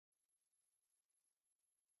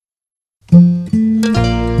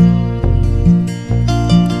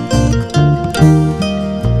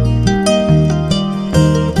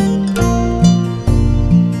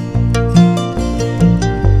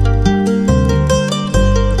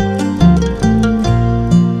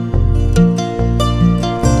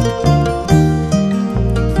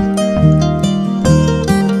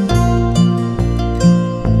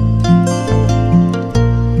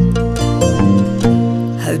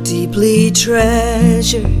deeply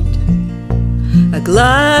treasured a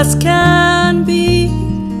glass can be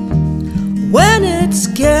when it's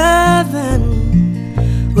given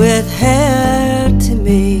with hair to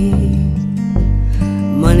me,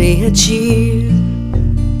 money a cheer,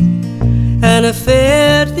 and a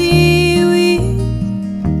fare thee wee.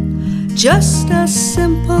 Just a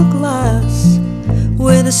simple glass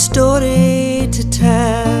with a story to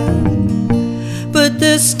tell. But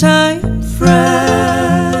this time,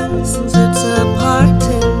 friends, it's a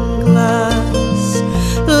parting glass.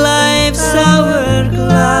 Life's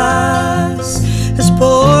hourglass has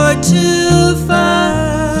poured too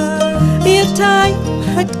fast. Your time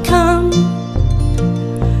had come,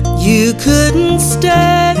 you couldn't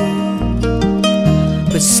stay,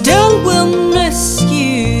 but still we'll miss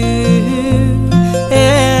you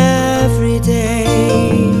every day.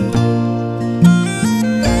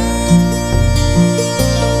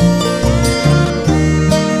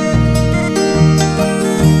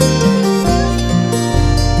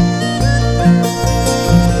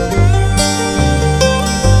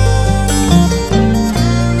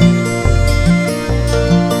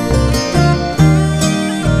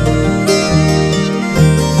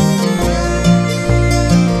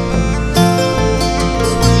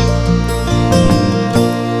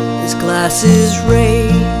 Glasses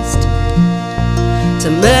raised to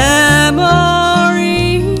memories,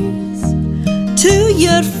 to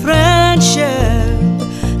your friendship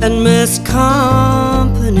and Miss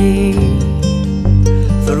Company.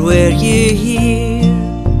 For were you here,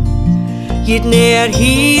 you'd ne'er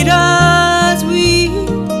hear us weep,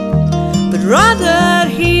 but rather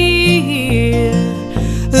hear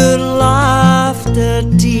our laughter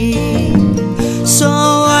deep. So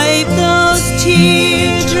wipe those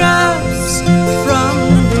teardrops from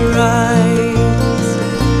your eyes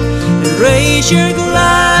and raise your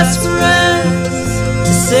glass, friends,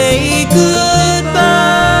 to say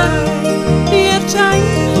goodbye. Your time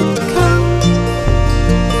had come,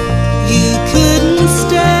 you couldn't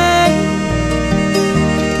stay,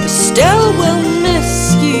 but still we'll miss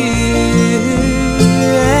you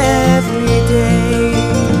every day.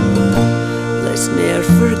 Let's ne'er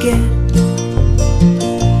forget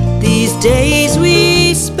these days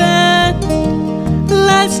we spent.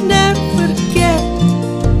 Let's never forget,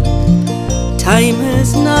 time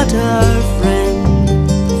is not our friend.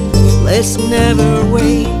 Let's never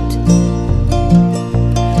wait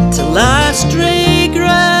till last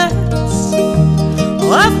regrets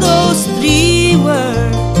of those 3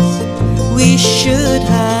 words we should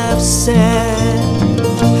have said.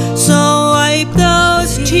 So wipe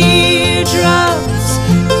those teardrops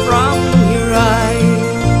from your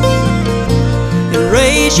eyes,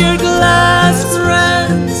 raise your glass,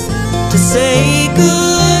 friends, to say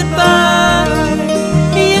goodbye.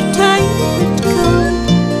 Your time had come,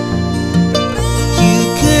 you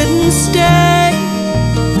couldn't stay,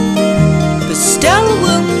 but still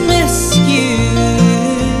we'll miss you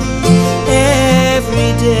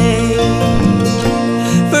every day.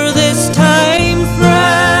 For this time,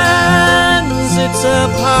 friends, it's a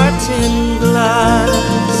parting